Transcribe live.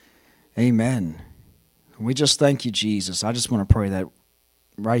Amen. We just thank you, Jesus. I just want to pray that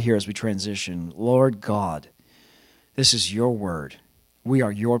right here as we transition. Lord God, this is your word. We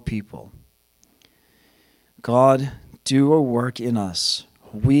are your people. God, do a work in us.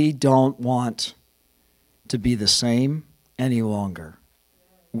 We don't want to be the same any longer.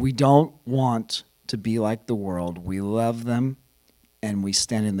 We don't want to be like the world. We love them and we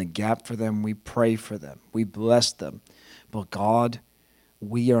stand in the gap for them. We pray for them. We bless them. But God,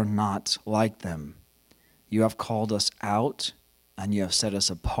 we are not like them. You have called us out and you have set us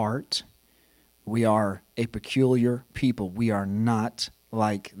apart. We are a peculiar people. We are not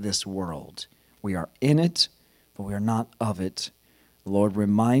like this world. We are in it, but we are not of it. Lord,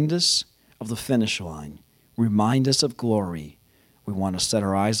 remind us of the finish line. Remind us of glory. We want to set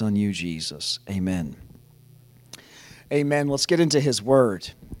our eyes on you, Jesus. Amen. Amen. Let's get into his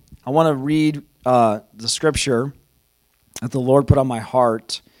word. I want to read the scripture that the Lord put on my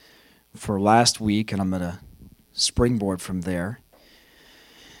heart for last week, and I'm going to springboard from there.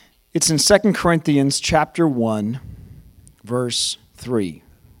 It's in 2 Corinthians chapter 1, verse 3.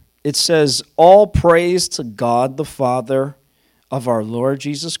 It says, "All praise to God the Father of our Lord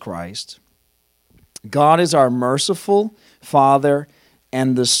Jesus Christ. God is our merciful Father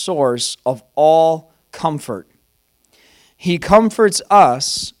and the source of all comfort. He comforts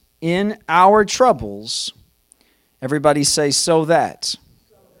us in our troubles." Everybody say, "so that."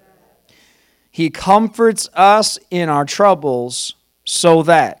 He comforts us in our troubles so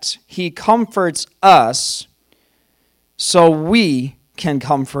that. He comforts us so we can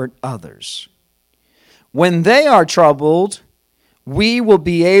comfort others. When they are troubled, we will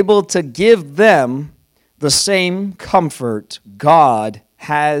be able to give them the same comfort God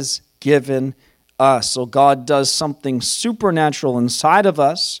has given us. So God does something supernatural inside of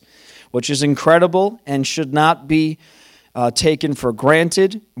us, which is incredible and should not be taken for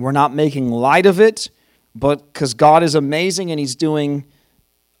granted. We're not making light of it, but because God is amazing and he's doing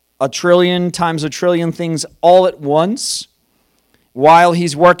 1,000,000,000 times 1,000,000,000 things all at once. While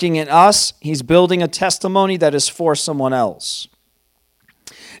he's working in us, he's building a testimony that is for someone else.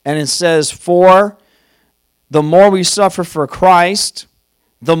 And it says, for the more we suffer for Christ,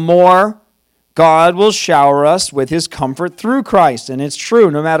 the more God will shower us with his comfort through Christ. And it's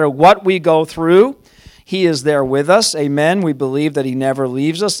true, no matter what we go through, he is there with us. Amen. We believe that he never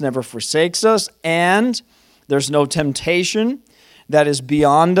leaves us, never forsakes us, and there's no temptation that is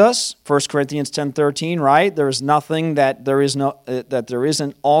beyond us. 1 Corinthians 10:13, right? There is nothing that there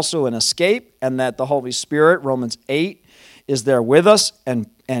isn't also an escape, and that the Holy Spirit, Romans 8, is there with us,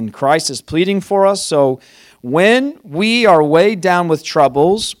 and Christ is pleading for us. So when we are weighed down with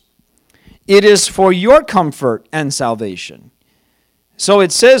troubles, it is for your comfort and salvation. So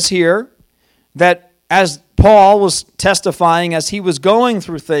it says here that as Paul was testifying, as he was going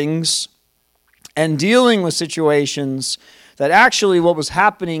through things and dealing with situations, that actually what was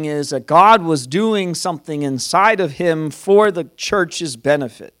happening is that God was doing something inside of him for the church's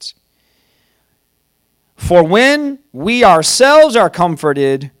benefit. For when we ourselves are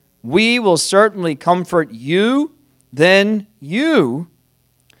comforted, we will certainly comfort you, then you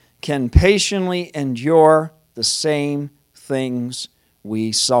can patiently endure the same things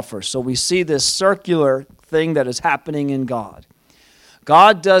we suffer. So we see this circular thing that is happening in God.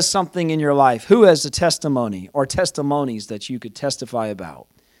 God does something in your life. Who has a testimony or testimonies that you could testify about?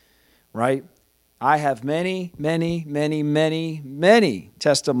 Right? I have many, many, many, many, many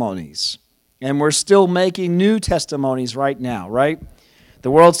testimonies. And we're still making new testimonies right now, right? The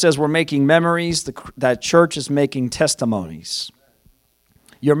world says we're making memories. That church is making testimonies.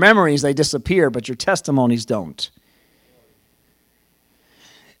 Your memories, they disappear, but your testimonies don't.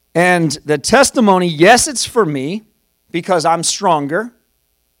 And the testimony, yes, it's for me because I'm stronger,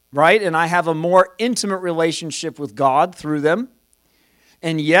 right? And I have a more intimate relationship with God through them.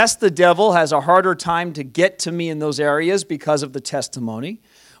 And yes, the devil has a harder time to get to me in those areas because of the testimony.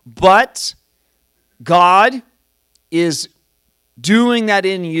 But God is doing that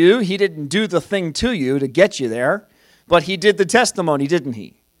in you. He didn't do the thing to you to get you there, but he did the testimony, didn't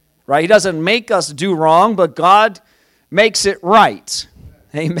he? Right? He doesn't make us do wrong, but God makes it right.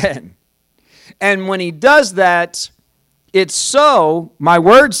 Amen. And when he does that, it's so, my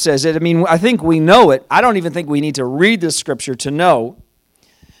word says it. I mean, I think we know it. I don't even think we need to read this scripture to know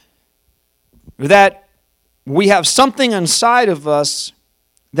that we have something inside of us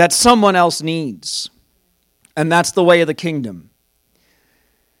that someone else needs. And that's the way of the kingdom.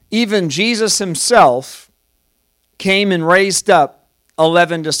 Even Jesus himself came and raised up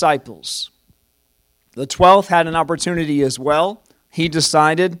 11 disciples. The 12th had an opportunity as well. He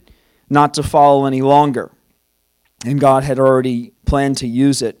decided not to follow any longer. And God had already planned to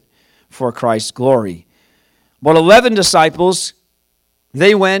use it for Christ's glory. But 11 disciples,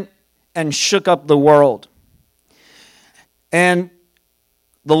 they went and shook up the world. And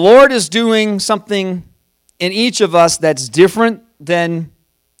the Lord is doing something in each of us that's different than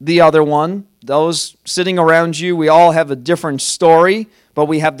the other one. Those sitting around you, we all have a different story, but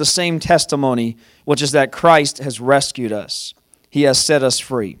we have the same testimony, which is that Christ has rescued us. He has set us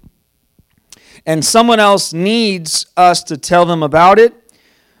free. And someone else needs us to tell them about it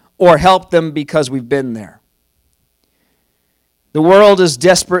or help them because we've been there. The world is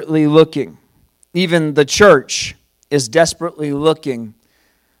desperately looking. Even the church is desperately looking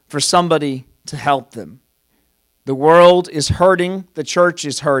for somebody to help them. The world is hurting. The church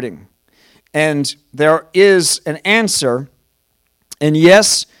is hurting. And there is an answer. And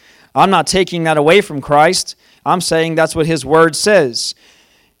yes, I'm not taking that away from Christ. I'm saying that's what His Word says.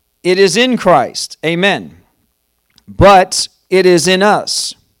 It is in Christ. Amen. But it is in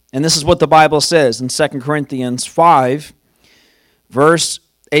us. And this is what the Bible says in 2 Corinthians 5, verse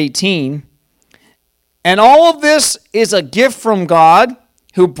 18. And all of this is a gift from God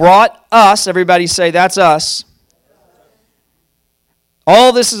who brought us, everybody say that's us.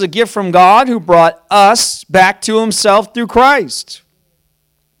 All this is a gift from God who brought us back to Himself through Christ.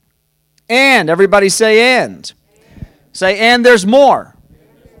 And, everybody say and. Say, and there's more.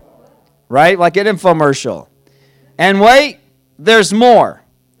 Right? Like an infomercial. And wait, there's more.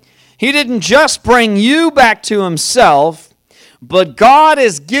 He didn't just bring you back to Himself, but God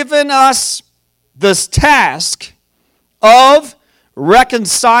has given us this task of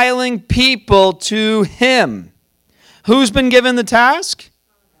reconciling people to Him. Who's been given the task?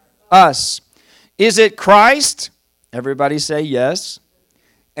 Us. Is it Christ? Everybody say yes.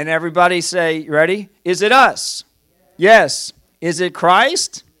 And everybody say, ready? Is it us? Yes. Is it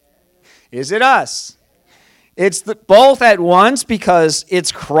Christ? Is it us? It's both at once because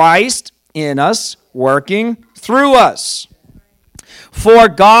it's Christ in us working through us. For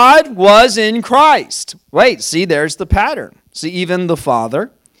God was in Christ. Wait, see, there's the pattern. See, even the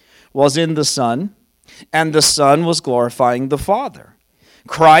Father was in the Son, and the Son was glorifying the Father.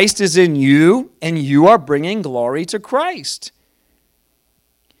 Christ is in you, and you are bringing glory to Christ.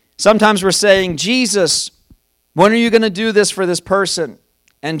 Sometimes we're saying, Jesus, when are you going to do this for this person?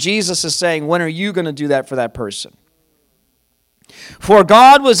 And Jesus is saying, when are you going to do that for that person? For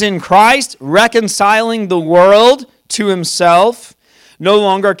God was in Christ, reconciling the world to Himself, no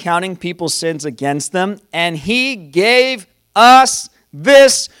longer counting people's sins against them, and He gave us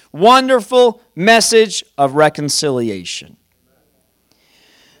this wonderful message of reconciliation.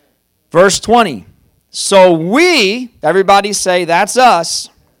 Verse 20. So we, everybody say that's us,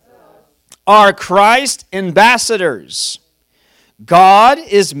 are Christ ambassadors. God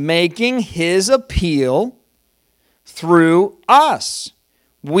is making His appeal through us.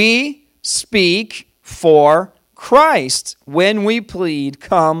 We speak for Christ when we plead,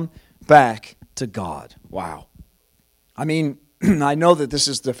 come back to God. Wow. I mean, I know that this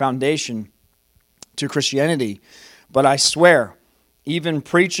is the foundation to Christianity, but I swear, even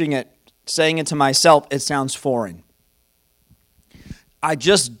preaching it, saying it to myself, it sounds foreign. I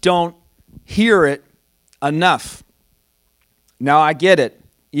just don't hear it enough. Now I get it.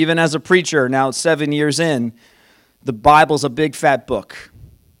 Even as a preacher, now 7 years in, the Bible's a big fat book,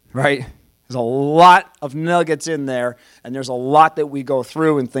 right? There's a lot of nuggets in there, and there's a lot that we go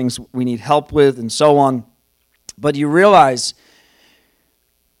through and things we need help with and so on. But you realize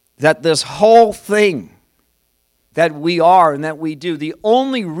that this whole thing that we are and that we do, the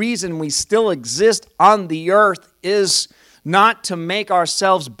only reason we still exist on the earth is not to make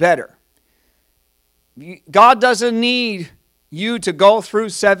ourselves better. God doesn't need you to go through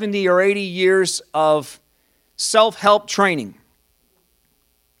 70 or 80 years of self-help training.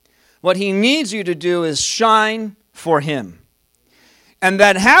 What He needs you to do is shine for Him. And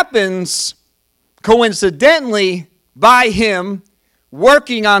that happens coincidentally by Him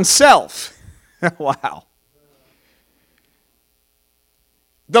working on self. Wow.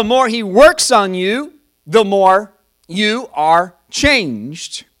 The more He works on you, the more you are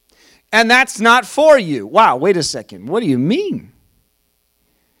changed. And that's not for you. Wow, wait a second. What do you mean?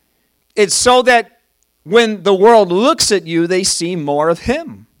 It's so that when the world looks at you, they see more of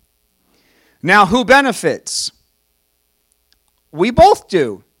Him. Now, who benefits? We both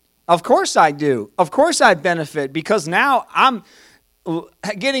do. Of course I do. Of course I benefit because now I'm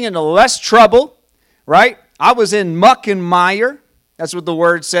getting into less trouble, right? I was in muck and mire. That's what the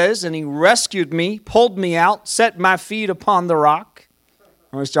Word says. And He rescued me, pulled me out, set my feet upon the rock.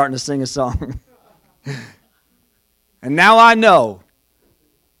 We're starting to sing a song. And now I know.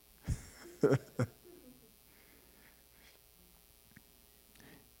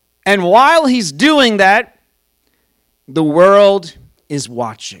 And while he's doing that, the world is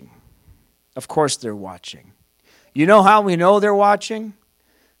watching. Of course they're watching. You know how we know they're watching?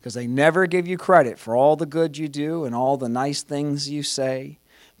 Because they never give you credit for all the good you do and all the nice things you say,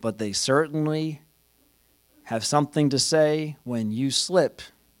 but they certainly have something to say when you slip.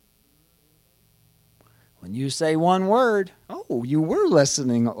 When you say one word, oh, you were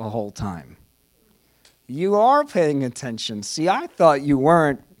listening the whole time. You are paying attention. See, I thought you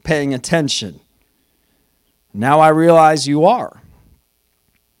weren't paying attention. Now I realize you are.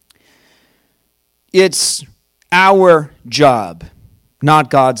 It's our job, not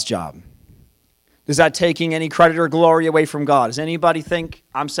God's job. Is that taking any credit or glory away from God? Does anybody think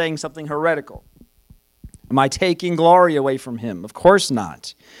I'm saying something heretical? Am I taking glory away from him? Of course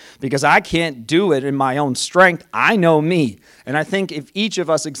not. Because I can't do it in my own strength. I know me. And I think if each of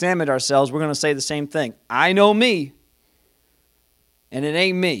us examined ourselves, we're going to say the same thing. I know me. And it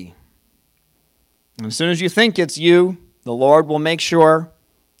ain't me. And as soon as you think it's you, the Lord will make sure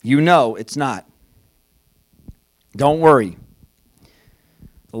you know it's not. Don't worry.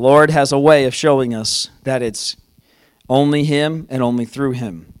 The Lord has a way of showing us that it's only him and only through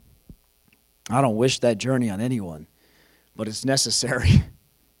him. I don't wish that journey on anyone, but it's necessary.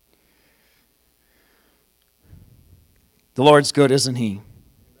 The Lord's good, isn't he?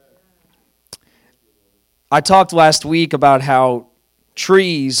 I talked last week about how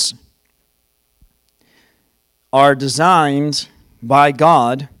trees are designed by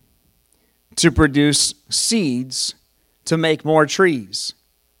God to produce seeds to make more trees.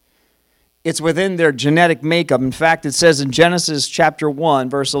 It's within their genetic makeup. In fact, it says in Genesis chapter 1,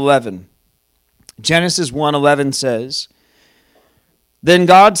 verse 11. Genesis 1:11 says, "Then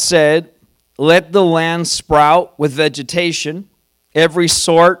God said, let the land sprout with vegetation, every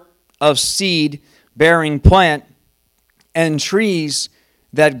sort of seed-bearing plant, and trees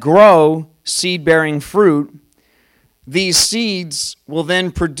that grow seed-bearing fruit. These seeds will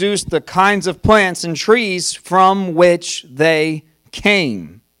then produce the kinds of plants and trees from which they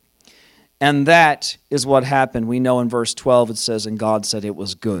came." And that is what happened. We know in verse 12 it says, "And God said it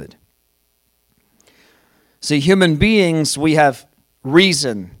was good." See, human beings, we have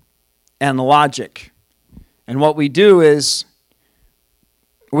reason and logic. And what we do is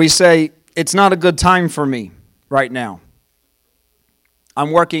we say, it's not a good time for me right now. I'm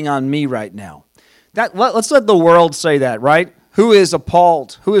working on me right now. Let's let the world say that, right? Who is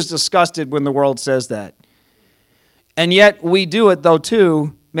appalled? Who is disgusted when the world says that? And yet we do it, though,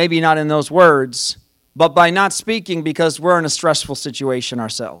 too, maybe not in those words, but by not speaking because we're in a stressful situation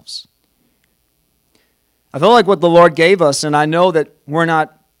ourselves. I feel like what the Lord gave us, and I know that we're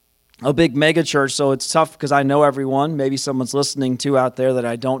not a big mega church, so it's tough because I know everyone. Maybe someone's listening to out there that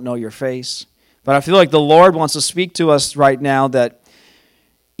I don't know your face. But I feel like the Lord wants to speak to us right now that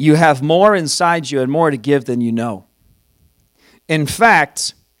you have more inside you and more to give than you know. In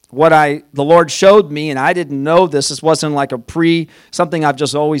fact, what the Lord showed me, and I didn't know this wasn't like something I've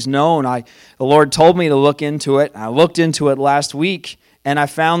just always known. The Lord told me to look into it. I looked into it last week, and I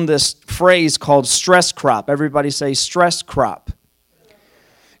found this phrase called stress crop. Everybody say stress crop.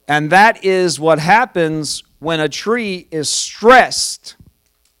 And that is what happens when a tree is stressed,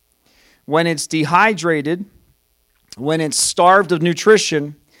 when it's dehydrated, when it's starved of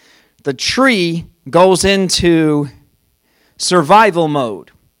nutrition. The tree goes into survival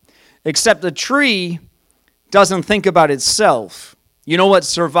mode. Except the tree doesn't think about itself. You know what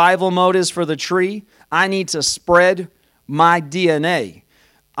survival mode is for the tree? I need to spread my DNA.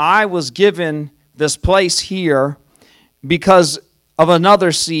 I was given this place here because of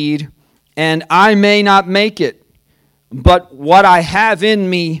another seed, and I may not make it. But what I have in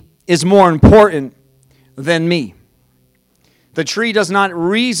me is more important than me. The tree does not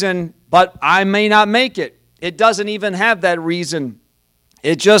reason, but I may not make it. It doesn't even have that reason.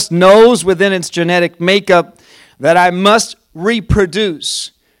 It just knows within its genetic makeup that I must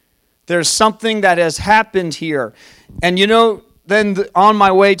reproduce. There's something that has happened here. And you know, then on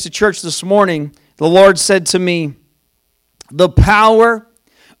my way to church this morning, the Lord said to me, the power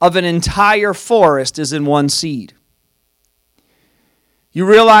of an entire forest is in one seed. You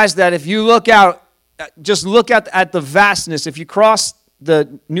realize that if you look out, just look at the vastness. If you cross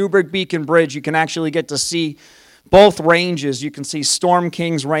the Newburgh Beacon Bridge, you can actually get to see both ranges. You can see Storm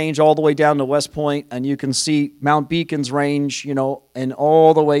King's range all the way down to West Point, and you can see Mount Beacon's range, and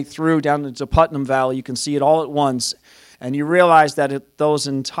all the way through down into Putnam Valley. You can see it all at once. And you realize that those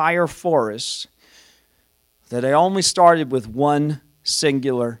entire forests, that they only started with one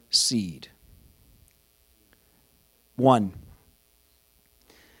singular seed. One.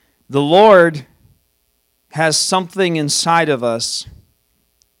 The Lord has something inside of us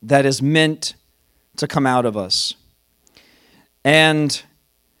that is meant to come out of us. And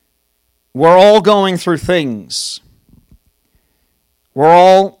we're all going through things. We're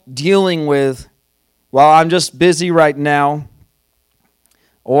all dealing with, well, I'm just busy right now,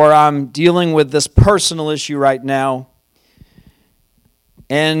 or I'm dealing with this personal issue right now.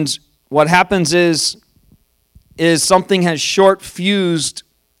 And what happens is something has short-fused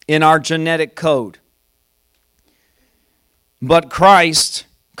in our genetic code. But Christ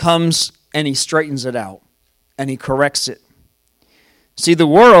comes and he straightens it out and he corrects it. See, the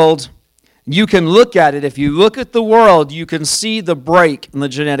world, you can look at it. If you look at the world, you can see the break in the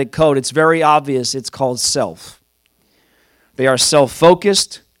genetic code. It's very obvious. It's called self. They are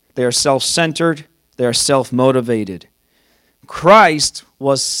self-focused. They are self-centered. They are self-motivated. Christ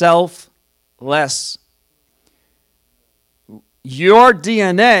was selfless. Your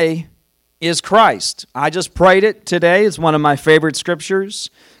DNA is Christ. I just prayed it today. It's one of my favorite scriptures.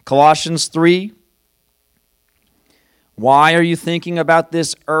 Colossians 3. Why are you thinking about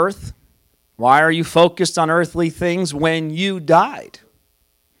this earth? Why are you focused on earthly things when you died?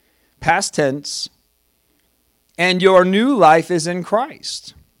 Past tense. And your new life is in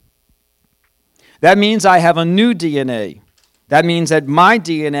Christ. That means I have a new DNA. That means that my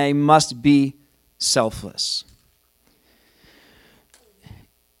DNA must be selfless.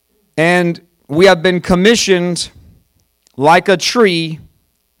 And we have been commissioned like a tree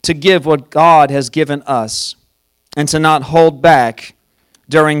to give what God has given us and to not hold back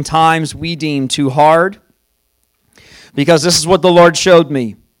during times we deem too hard. Because this is what the Lord showed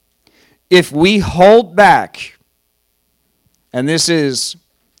me. If we hold back, and this is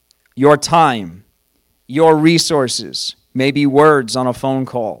your time, your resources, maybe words on a phone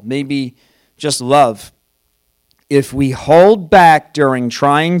call, maybe just love. If we hold back during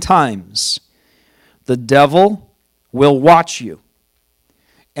trying times, the devil will watch you.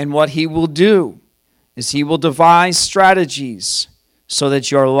 And what he will do is he will devise strategies so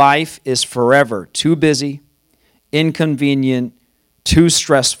that your life is forever too busy, inconvenient, too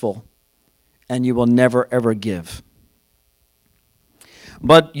stressful, and you will never ever give.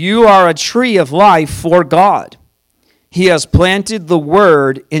 But you are a tree of life for God. He has planted the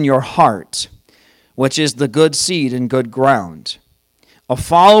word in your heart, which is the good seed and good ground. A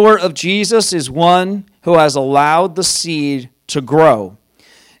follower of Jesus is one who has allowed the seed to grow,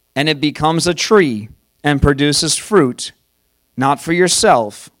 and it becomes a tree and produces fruit, not for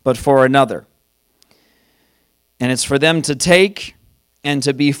yourself, but for another. And it's for them to take and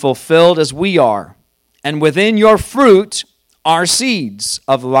to be fulfilled as we are. And within your fruit are seeds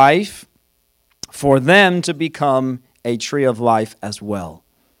of life for them to become a tree of life as well.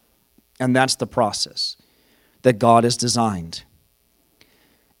 And that's the process that God has designed.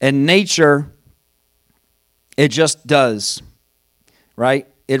 And nature, it just does, right?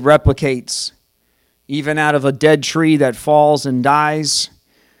 It replicates. Even out of a dead tree that falls and dies,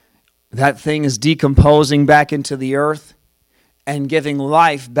 that thing is decomposing back into the earth and giving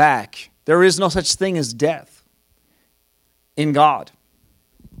life back. There is no such thing as death in God.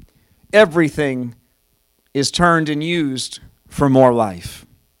 Everything is turned and used for more life.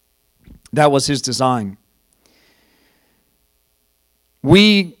 That was his design.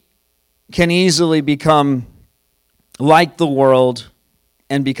 We can easily become like the world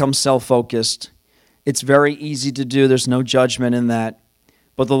and become self-focused. It's very easy to do. There's no judgment in that.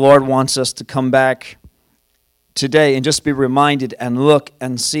 But the Lord wants us to come back today and just be reminded and look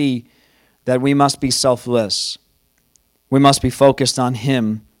and see that we must be selfless. We must be focused on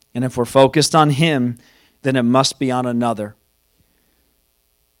him. And if we're focused on him, then it must be on another.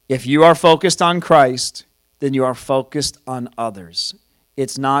 If you are focused on Christ, then you are focused on others.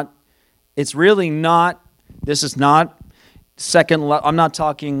 It's really not, this is not I'm not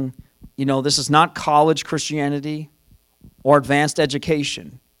talking, this is not college Christianity or advanced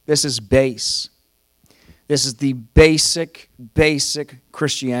education. This is base. This is the basic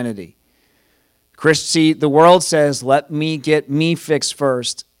Christianity. See, the world says, let me get me fixed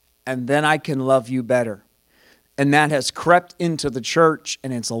first, and then I can love you better. And that has crept into the church,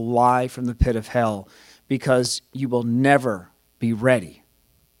 and it's a lie from the pit of hell, because you will never be ready.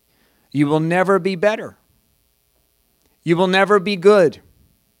 You will never be better. You will never be good.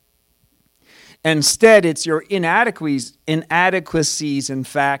 Instead, it's your inadequacies, in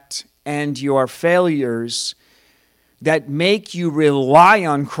fact, and your failures that make you rely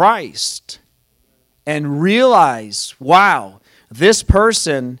on Christ and realize, wow, this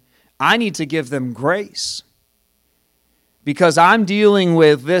person, I need to give them grace because I'm dealing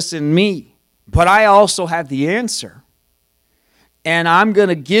with this in me, but I also have the answer. And I'm going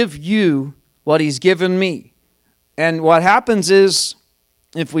to give you what he's given me. And what happens is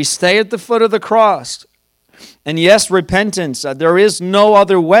if we stay at the foot of the cross, and yes, repentance, there is no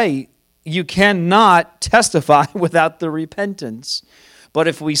other way. You cannot testify without the repentance. But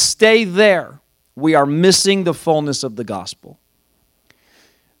if we stay there, we are missing the fullness of the gospel.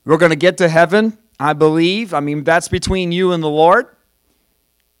 We're going to get to heaven, I believe. I mean, that's between you and the Lord,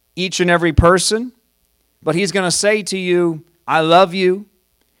 each and every person. But he's going to say to you, I love you,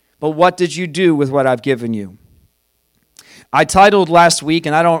 but what did you do with what I've given you? I titled last week,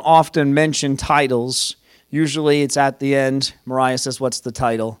 and I don't often mention titles. Usually it's at the end. Mariah says, what's the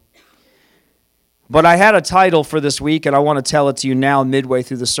title? But I had a title for this week, and I want to tell it to you now midway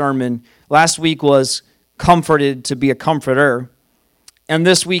through the sermon. Last week was Comforted to be a Comforter, and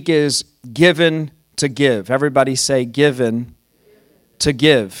this week is Given to Give. Everybody say given to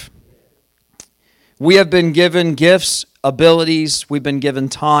give. We have been given gifts, abilities, we've been given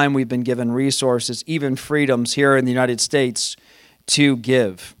time, we've been given resources, even freedoms here in the United States to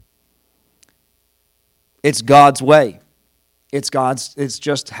give. It's God's way. It's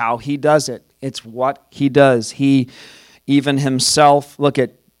just how he does it. It's what he does. He, even himself,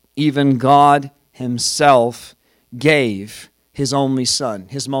 even God himself gave his only son,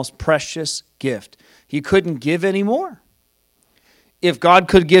 his most precious gift. He couldn't give any more. If God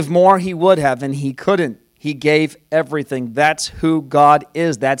could give more, he would have, and he couldn't. He gave everything. That's who God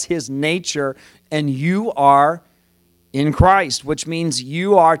is. That's his nature, and you are in Christ, which means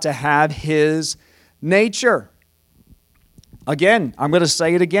you are to have his nature. Again, I'm going to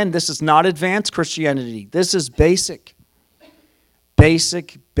say it again. This is not advanced Christianity. This is basic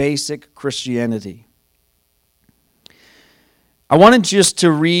Christianity. I wanted just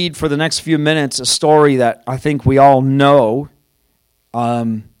to read for the next few minutes a story that I think we all know,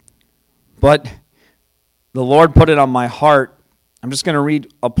 but the Lord put it on my heart. I'm just going to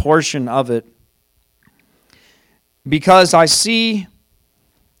read a portion of it because I see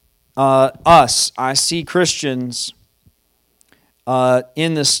I see Christians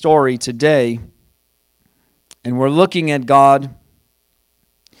in this story today, and we're looking at God,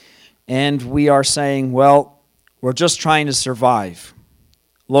 and we are saying, well, we're just trying to survive.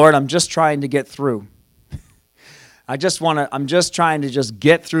 Lord, I'm just trying to get through. I'm just trying to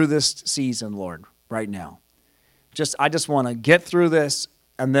get through this season, Lord, right now. I just want to get through this,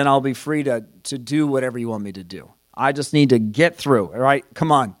 and then I'll be free to do whatever you want me to do. I just need to get through, all right?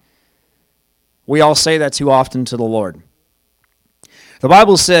 Come on. We all say that too often to the Lord. The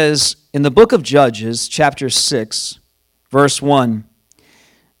Bible says in the book of Judges, chapter 6, verse 1,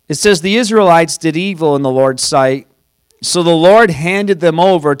 it says, the Israelites did evil in the Lord's sight, so the Lord handed them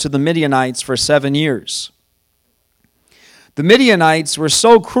over to the Midianites for 7 years. The Midianites were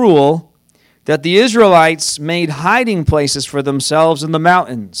so cruel that the Israelites made hiding places for themselves in the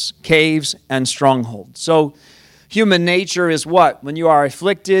mountains, caves, and strongholds. So human nature is what? When you are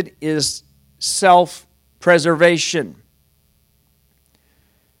afflicted, is self-preservation.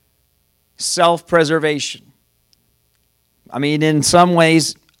 Self-preservation. I mean, in some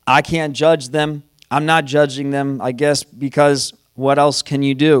ways, I can't judge them. I'm not judging them, I guess, because what else can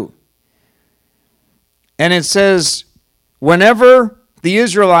you do? And it says, whenever the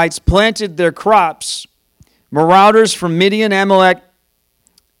Israelites planted their crops, marauders from Midian, Amalek,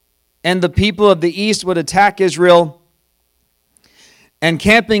 and the people of the east would attack Israel, and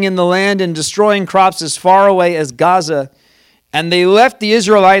camping in the land and destroying crops as far away as Gaza, and they left the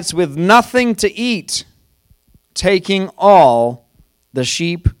Israelites with nothing to eat, taking all the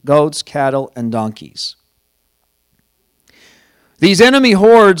sheep, goats, cattle, and donkeys. These enemy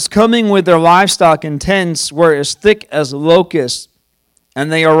hordes coming with their livestock and tents were as thick as locusts,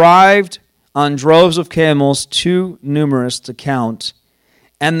 and they arrived on droves of camels too numerous to count,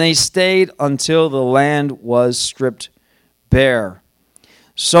 and they stayed until the land was stripped bare.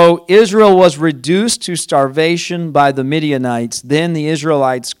 So Israel was reduced to starvation by the Midianites. Then the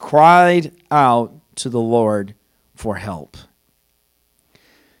Israelites cried out to the Lord for help.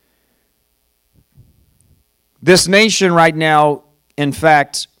 This nation right now, in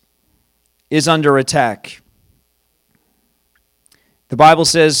fact, is under attack. The Bible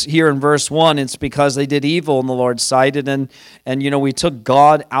says here in verse 1, it's because they did evil in the Lord's sight. And we took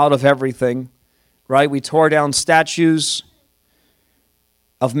God out of everything, right? We tore down statues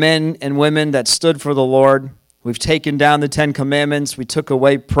of men and women that stood for the Lord. We've taken down the 10 Commandments. We took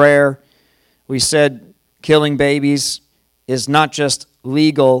away prayer. We said killing babies is not just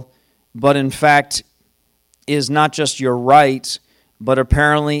legal, but in fact is not just your right, but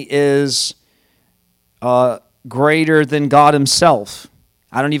apparently is greater than God himself.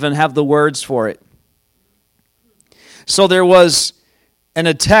 I don't even have the words for it. So there was an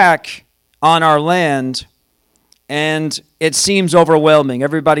attack on our land, and it seems overwhelming.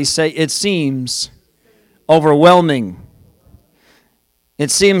 Everybody say, it seems overwhelming.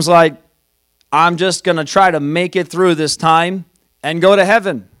 It seems like I'm just going to try to make it through this time and go to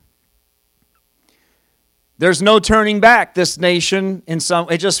heaven. There's no turning back. This nation,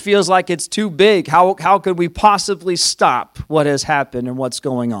 it just feels like it's too big. How could we possibly stop what has happened and what's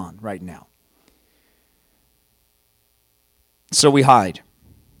going on right now? So we hide.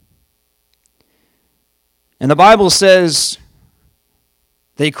 And the Bible says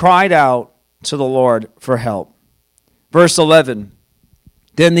they cried out to the Lord for help. Verse 11,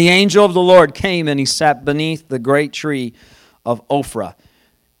 then the angel of the Lord came and he sat beneath the great tree of Ophrah.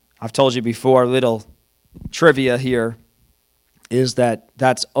 I've told you before, a little trivia here is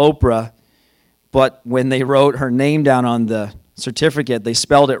that's Oprah, but when they wrote her name down on the certificate, they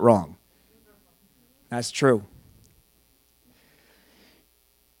spelled it wrong. That's true.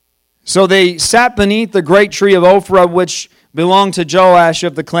 So they sat beneath the great tree of Ophrah, which belonged to Joash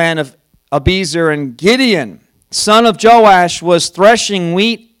of the clan of Abiezer, and Gideon, son of Joash, was threshing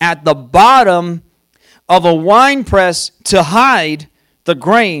wheat at the bottom of a winepress to hide the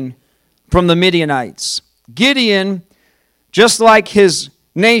grain from the Midianites. Gideon, just like his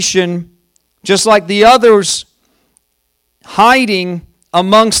nation, just like the others hiding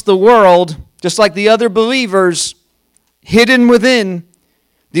amongst the world, just like the other believers hidden within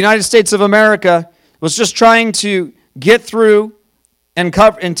the United States of America, was just trying to get through and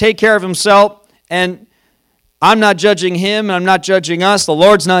cover and take care of himself. And I'm not judging him, and I'm not judging us. The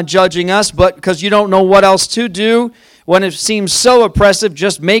Lord's not judging us, but because you don't know what else to do when it seems so oppressive,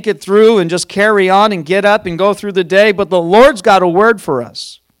 just make it through and just carry on and get up and go through the day. But the Lord's got a word for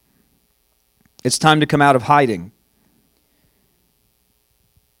us. It's time to come out of hiding.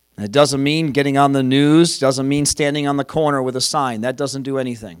 And it doesn't mean getting on the news, doesn't mean standing on the corner with a sign. That doesn't do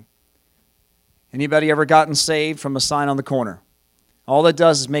anything. Anybody ever gotten saved from a sign on the corner? All it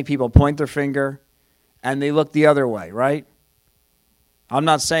does is make people point their finger and they look the other way, right? I'm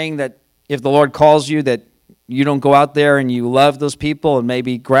not saying that if the Lord calls you that you don't go out there and you love those people and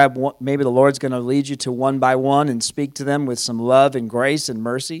maybe maybe the Lord's going to lead you to one by one and speak to them with some love and grace and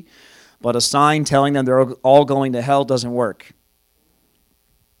mercy. But a sign telling them they're all going to hell doesn't work.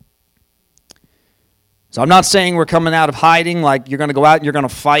 So I'm not saying we're coming out of hiding like you're going to go out and you're going to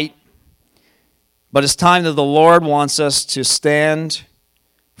fight. But it's time that the Lord wants us to stand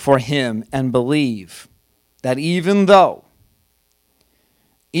for Him and believe that even though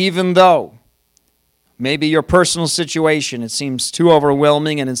maybe your personal situation, it seems too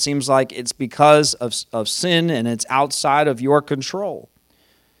overwhelming and it seems like it's because of sin and it's outside of your control,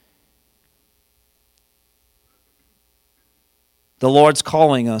 the Lord's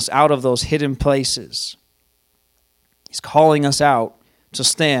calling us out of those hidden places. He's calling us out to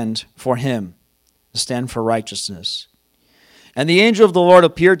stand for Him, to stand for righteousness. And the angel of the Lord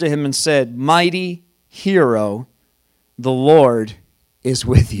appeared to him and said, mighty hero, the Lord is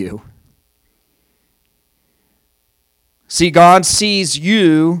with you. See, God sees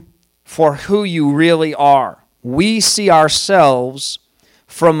you for who you really are. We see ourselves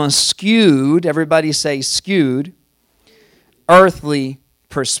from a skewed, everybody say skewed, earthly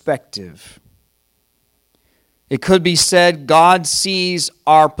perspective. It could be said God sees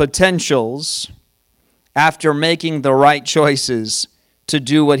our potentials after making the right choices to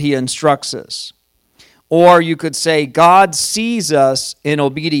do what He instructs us. Or you could say God sees us in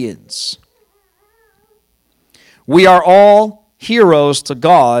obedience. We are all heroes to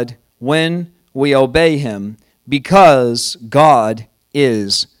God when we obey Him because God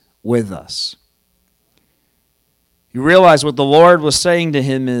is with us. You realize what the Lord was saying to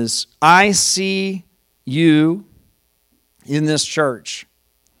him is, I see you in this church,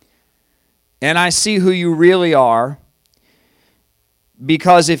 and I see who you really are,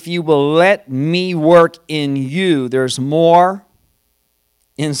 because if you will let me work in you, there's more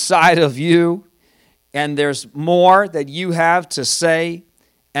inside of you, and there's more that you have to say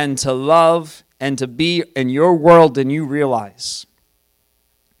and to love and to be in your world than you realize.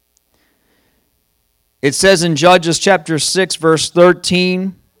 It says in Judges chapter 6, verse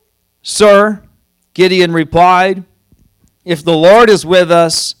 13, Sir, Gideon replied, if the Lord is with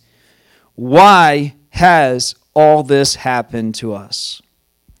us, why has all this happened to us?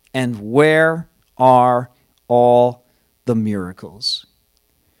 And where are all the miracles?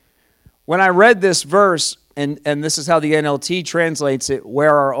 When I read this verse, and this is how the NLT translates it,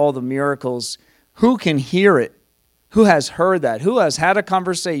 where are all the miracles? Who can hear it? Who has heard that? Who has had a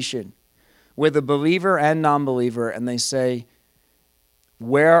conversation with a believer and non-believer, and they say,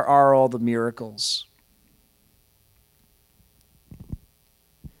 where are all the miracles?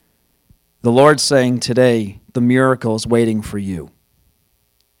 The Lord's saying today, the miracle is waiting for you.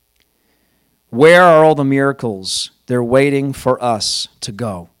 Where are all the miracles? They're waiting for us to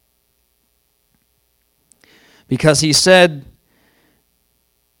go. Because he said,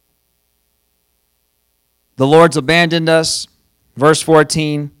 the Lord's abandoned us. Verse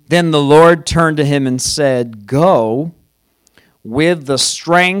 14, then the Lord turned to him and said, go with the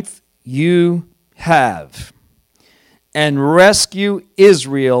strength you have and rescue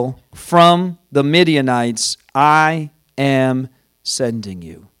Israel from the Midianites. I am sending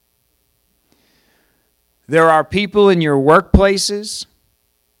you. There are people in your workplaces,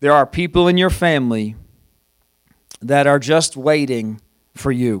 there are people in your family that are just waiting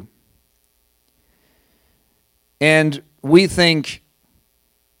for you. And we think,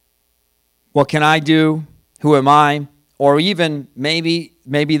 what can I do? Who am I? Or even maybe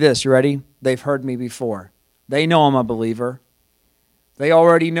this, you ready? They've heard me before. They know I'm a believer. They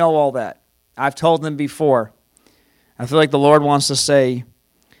already know all that. I've told them before. I feel like the Lord wants to say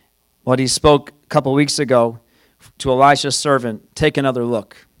what he spoke a couple weeks ago to Elisha's servant. Take another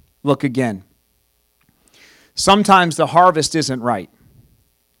look. Look again. Sometimes the harvest isn't right.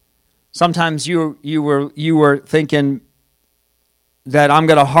 Sometimes you were thinking that I'm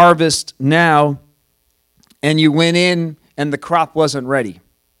going to harvest now, and you went in and the crop wasn't ready.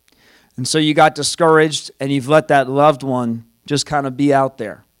 And so you got discouraged and you've let that loved one just kind of be out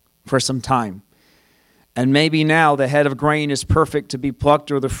there for some time. And maybe now the head of grain is perfect to be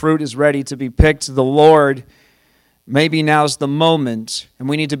plucked or the fruit is ready to be picked. The Lord, maybe now's the moment and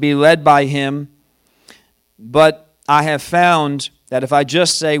we need to be led by him. But I have found that if I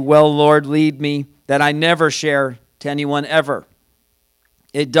just say, well, Lord, lead me, that I never share to anyone ever.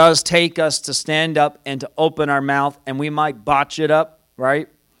 It does take us to stand up and to open our mouth, and we might botch it up, right?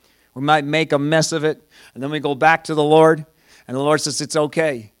 We might make a mess of it, and then we go back to the Lord, and the Lord says, it's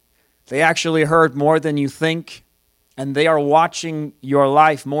okay. They actually heard more than you think, and they are watching your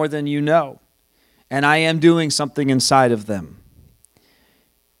life more than you know, and I am doing something inside of them.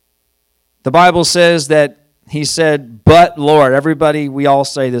 The Bible says that he said, but Lord. Everybody, we all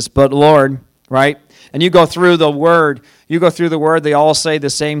say this, but Lord, right? And you go through the word, they all say the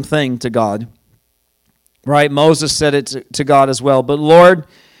same thing to God, right? Moses said it to God as well. But Lord,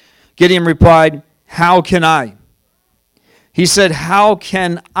 Gideon replied, how can I? He said, how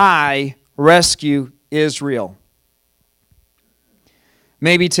can I rescue Israel?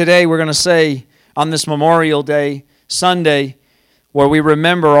 Maybe today we're going to say on this Memorial Day, Sunday, where we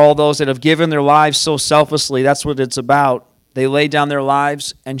remember all those that have given their lives so selflessly. That's what it's about. They laid down their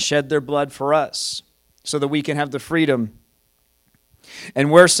lives and shed their blood for us so that we can have the freedom. And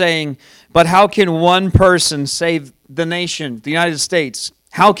we're saying, but how can one person save the nation, the United States?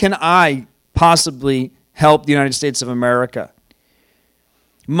 How can I possibly help the United States of America?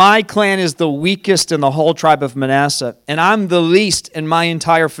 My clan is the weakest in the whole tribe of Manasseh, and I'm the least in my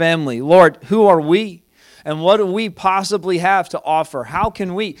entire family. Lord, who are we? And what do we possibly have to offer? How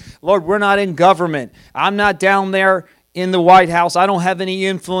can we? Lord, we're not in government. I'm not down there in the White House. I don't have any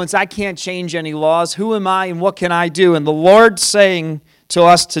influence. I can't change any laws. Who am I and what can I do? And the Lord's saying to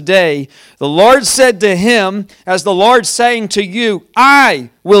us today, the Lord said to him, as the Lord's saying to you, I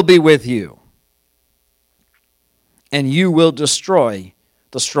will be with you. And you will destroy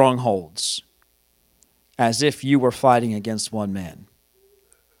the strongholds as if you were fighting against one man.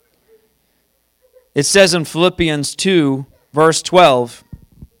 It says in Philippians 2, verse 12,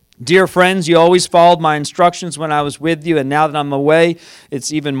 dear friends, you always followed my instructions when I was with you, and now that I'm away,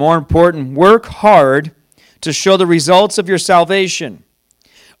 it's even more important. Work hard to show the results of your salvation,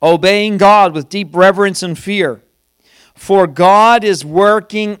 obeying God with deep reverence and fear. For God is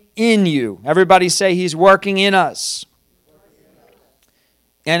working in you. Everybody say he's working in us.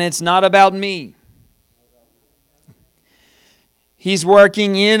 And it's not about me. He's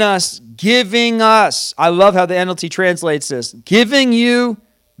working in us, giving us. I love how the NLT translates this. Giving you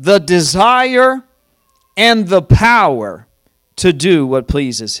the desire and the power to do what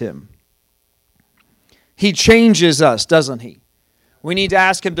pleases him. He changes us, doesn't he? We need to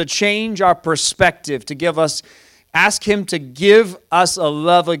ask him to change our perspective, ask him to give us a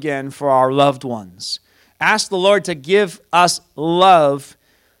love again for our loved ones. Ask the Lord to give us love.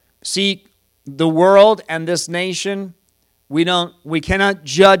 See, the world and this nation, we cannot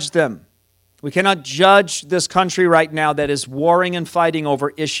judge them. We cannot judge this country right now that is warring and fighting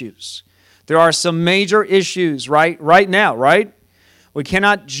over issues. There are some major issues right now, right? We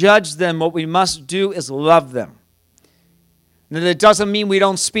cannot judge them. What we must do is love them. And it doesn't mean we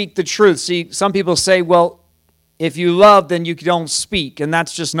don't speak the truth. See, some people say, well, if you love, then you don't speak. And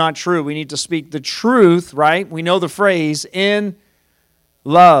that's just not true. We need to speak the truth, right? We know the phrase, in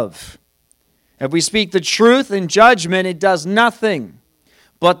love. If we speak the truth in judgment, it does nothing.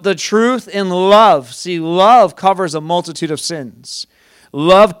 But the truth in love, see, love covers a multitude of sins.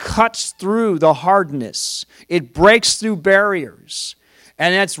 Love cuts through the hardness. It breaks through barriers.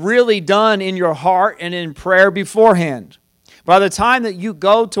 And that's really done in your heart and in prayer beforehand. By the time that you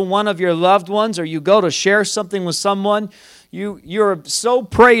go to one of your loved ones or you go to share something with someone, you're so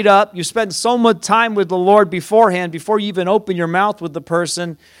prayed up, you spend so much time with the Lord beforehand, before you even open your mouth with the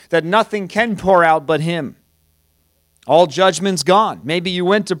person, that nothing can pour out but Him. All judgment's gone. Maybe you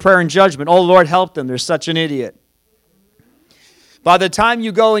went to prayer and judgment. Oh, Lord, help them. They're such an idiot. By the time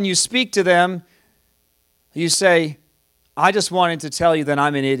you go and you speak to them, you say, I just wanted to tell you that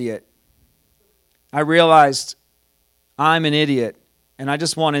I'm an idiot. I realized I'm an idiot, and I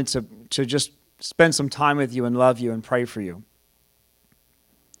just wanted to just spend some time with you and love you and pray for you.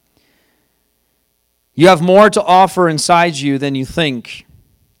 You have more to offer inside you than you think.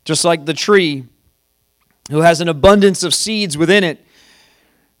 Just like the tree who has an abundance of seeds within it,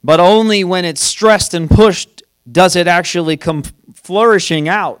 but only when it's stressed and pushed does it actually come flourishing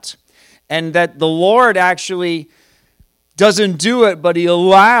out. And that the Lord actually doesn't do it, but He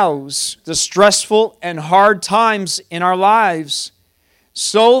allows the stressful and hard times in our lives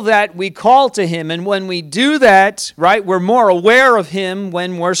so that we call to Him. And when we do that, right, we're more aware of Him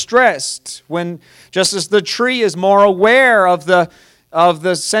when we're stressed. When, just as the tree is more aware of the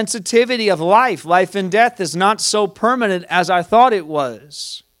sensitivity of life. Life and death is not so permanent as I thought it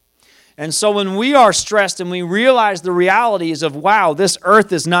was. And so when we are stressed and we realize the realities of, wow, this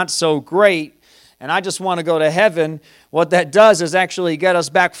earth is not so great, and I just want to go to heaven, what that does is actually get us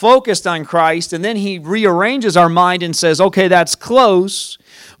back focused on Christ, and then He rearranges our mind and says, okay, that's close,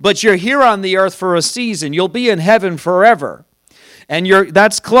 but you're here on the earth for a season. You'll be in heaven forever. And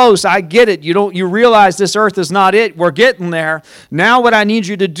that's close, I get it. You realize this earth is not it. We're getting there. Now what I need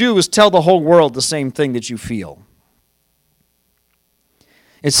you to do is tell the whole world the same thing that you feel.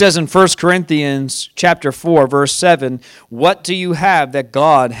 It says in 1 Corinthians chapter 4, verse 7, what do you have that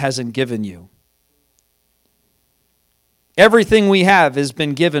God hasn't given you? Everything we have has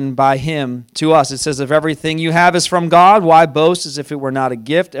been given by Him to us. It says, if everything you have is from God, why boast as if it were not a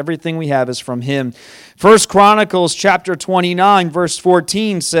gift? Everything we have is from Him. 1 Chronicles chapter 29, verse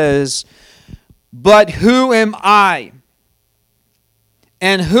 14 says, but who am I?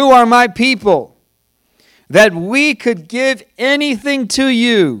 And who are my people that we could give anything to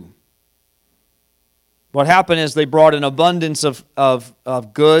you? What happened is they brought an abundance of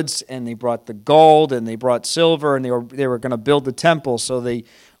goods, and they brought the gold, and they brought silver, and they were going to build the temple, so they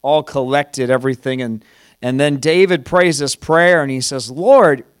all collected everything. And then David prays this prayer, and he says,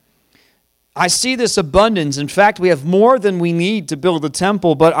 Lord, I see this abundance. In fact, we have more than we need to build the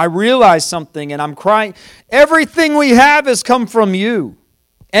temple, but I realize something, and I'm crying. Everything we have has come from you,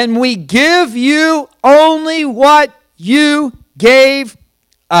 and we give you only what you gave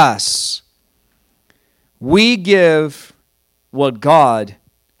us. We give what God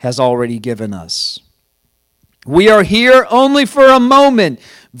has already given us. We are here only for a moment,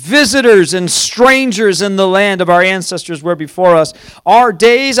 visitors and strangers in the land of our ancestors were before us. Our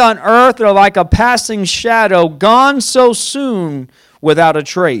days on earth are like a passing shadow, gone so soon without a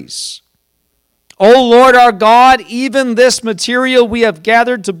trace. O Lord our God, even this material we have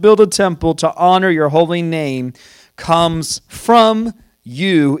gathered to build a temple to honor your holy name comes from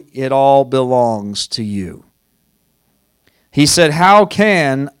you. It all belongs to you. He said, how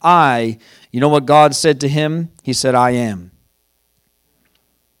can I? You know what God said to him? He said, I am.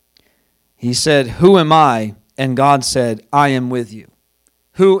 He said, who am I? And God said, I am with you.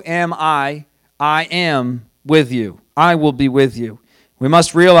 Who am I? I am with you. I will be with you. We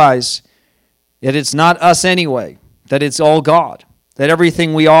must realize that it's not us anyway, that it's all God, that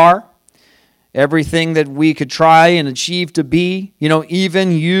everything we are, everything that we could try and achieve to be,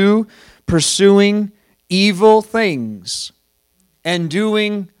 even you pursuing evil things and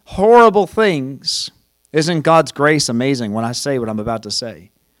doing horrible things. Isn't God's grace amazing when I say what I'm about to say?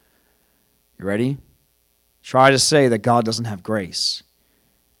 You ready? Try to say that God doesn't have grace.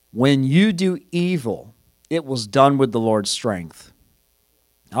 When you do evil, it was done with the Lord's strength.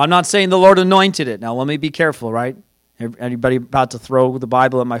 Now, I'm not saying the Lord anointed it. Now, let me be careful, right? Anybody about to throw the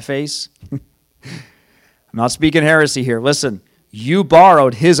Bible at my face? I'm not speaking heresy here. Listen, you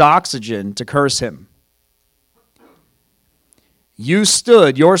borrowed his oxygen to curse him. You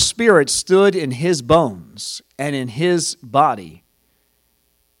stood, your spirit stood in his bones and in his body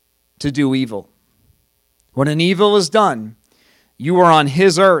to do evil. When an evil is done, you are on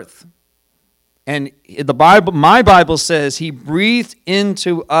his earth. And the Bible, my Bible says he breathed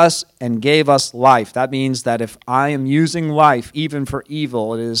into us and gave us life. That means that if I am using life even for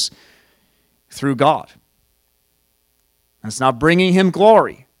evil, it is through God. That's not bringing him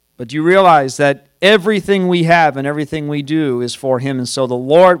glory. But you realize that everything we have and everything we do is for him. And so the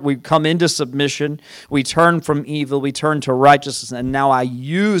Lord, we come into submission. We turn from evil. We turn to righteousness. And now I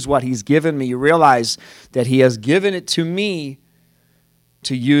use what he's given me. You realize that he has given it to me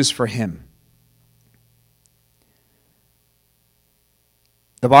to use for him.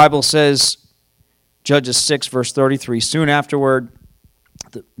 The Bible says, Judges 6, verse 33, soon afterward,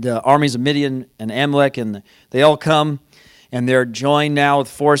 the armies of Midian and Amalek, and they all come, and they're joined now with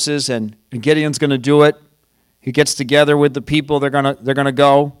forces, and Gideon's going to do it. He gets together with the people. They're going to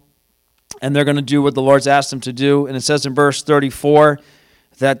go, and they're going to do what the Lord's asked them to do. And it says in verse 34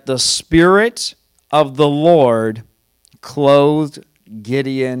 that the Spirit of the Lord clothed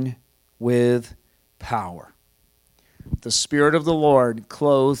Gideon with power. The Spirit of the Lord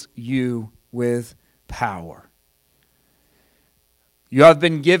clothed you with power. You have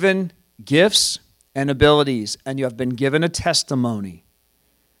been given gifts and abilities, and you have been given a testimony.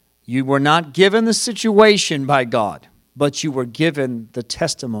 You were not given the situation by God, but you were given the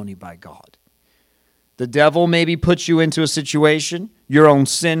testimony by God. The devil maybe puts you into a situation. Your own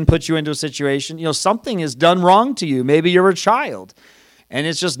sin puts you into a situation. Something is done wrong to you. Maybe you're a child, and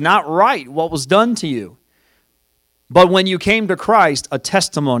it's just not right what was done to you. But when you came to Christ, a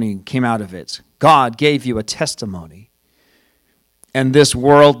testimony came out of it. God gave you a testimony. And this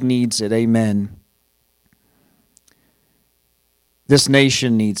world needs it. Amen. This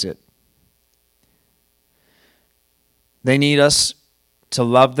nation needs it. They need us to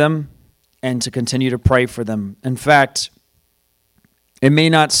love them and to continue to pray for them. In fact, it may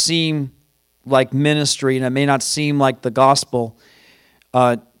not seem like ministry and it may not seem like the gospel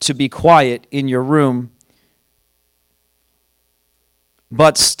to be quiet in your room,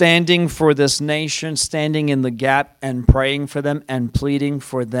 but standing for this nation, standing in the gap and praying for them and pleading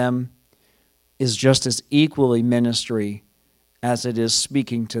for them is just as equally ministry as it is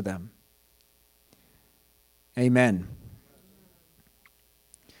speaking to them. Amen.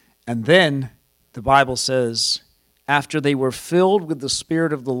 And then the Bible says, after they were filled with the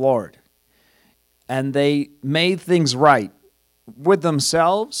Spirit of the Lord, and they made things right with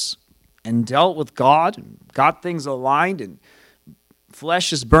themselves and dealt with God, and got things aligned, and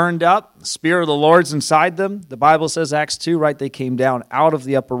flesh is burned up, the Spirit of the Lord's inside them. The Bible says, Acts 2, right, they came down out of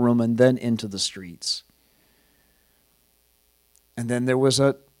the upper room and then into the streets. And then there was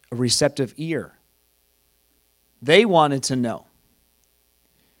a receptive ear. They wanted to know.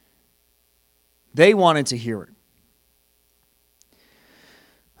 They wanted to hear it.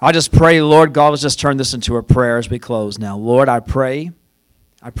 I just pray, Lord God, let's just turn this into a prayer as we close now. Lord, I pray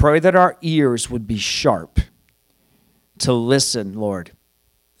that our ears would be sharp to listen, Lord.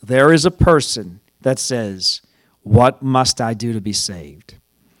 There is a person that says, what must I do to be saved?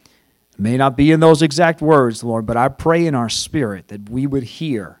 It may not be in those exact words, Lord, but I pray in our spirit that we would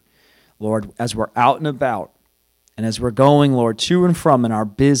hear, Lord, as we're out and about, and as we're going, Lord, to and from in our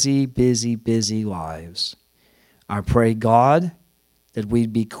busy, busy, busy lives. I pray, God, that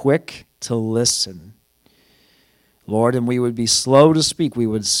we'd be quick to listen, Lord, and we would be slow to speak. We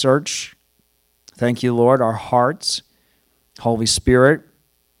would search, thank you, Lord, our hearts. Holy Spirit,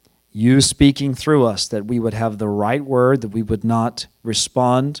 you speaking through us, that we would have the right word, that we would not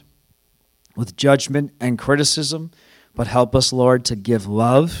respond with judgment and criticism, but help us, Lord, to give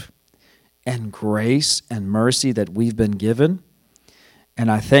love and grace and mercy that we've been given. And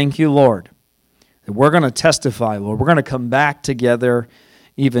I thank you, Lord, that we're going to testify, Lord. We're going to come back together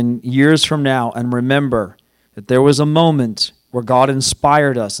even years from now and remember that there was a moment where God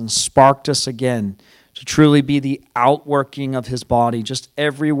inspired us and sparked us again to truly be the outworking of his body just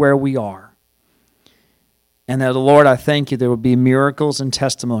everywhere we are. And that, Lord, I thank you, there would be miracles and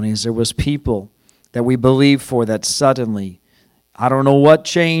testimonies. There was people that we believed for that suddenly, I don't know what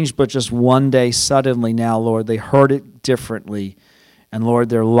changed, but just one day suddenly now, Lord, they heard it differently. And, Lord,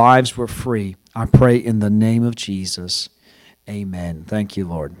 their lives were free. I pray in the name of Jesus. Amen. Thank you,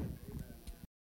 Lord.